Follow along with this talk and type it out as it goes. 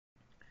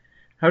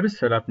How to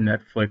set up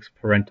Netflix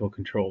parental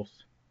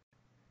controls.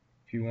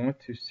 If you want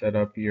to set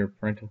up your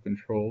parental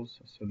controls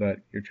so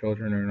that your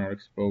children are not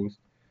exposed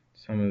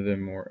to some of the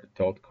more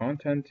adult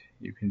content,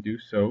 you can do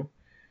so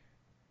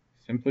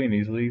simply and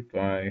easily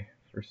by,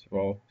 first of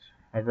all,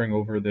 hovering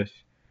over this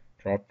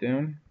drop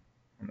down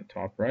on the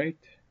top right,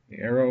 the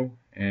arrow,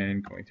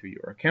 and going to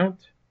your account.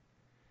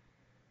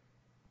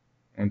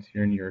 Once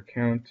you're in your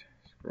account,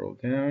 scroll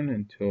down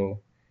until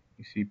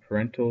you see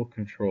parental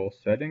control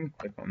setting,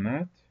 click on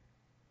that.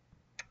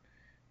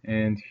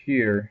 And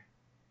here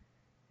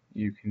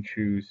you can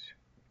choose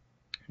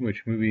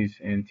which movies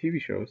and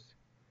TV shows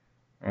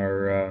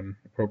are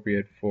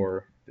appropriate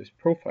for this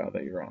profile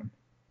that you're on.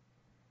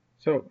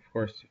 So, of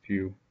course, if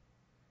you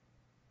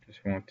just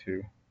want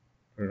to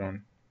put it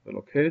on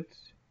little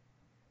kids,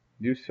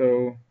 do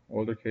so,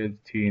 older kids,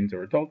 teens,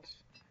 or adults.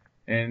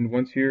 And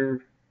once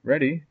you're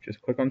ready,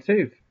 just click on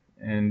save,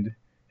 and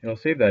it'll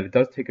save that. It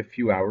does take a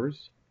few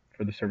hours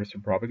for the service to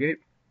propagate,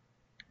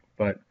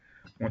 but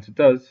once it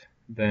does,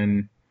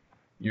 then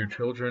your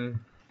children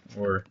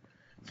or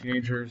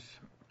teenagers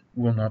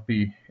will not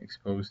be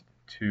exposed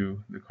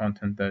to the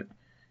content that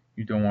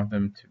you don't want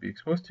them to be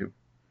exposed to.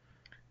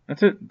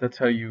 That's it. That's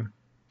how you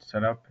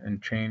set up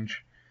and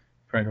change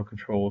parental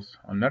controls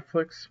on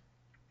Netflix.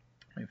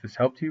 If this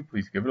helped you,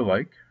 please give it a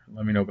like.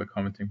 Let me know by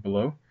commenting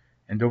below.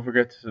 And don't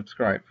forget to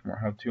subscribe for more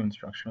how-to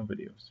instructional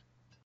videos.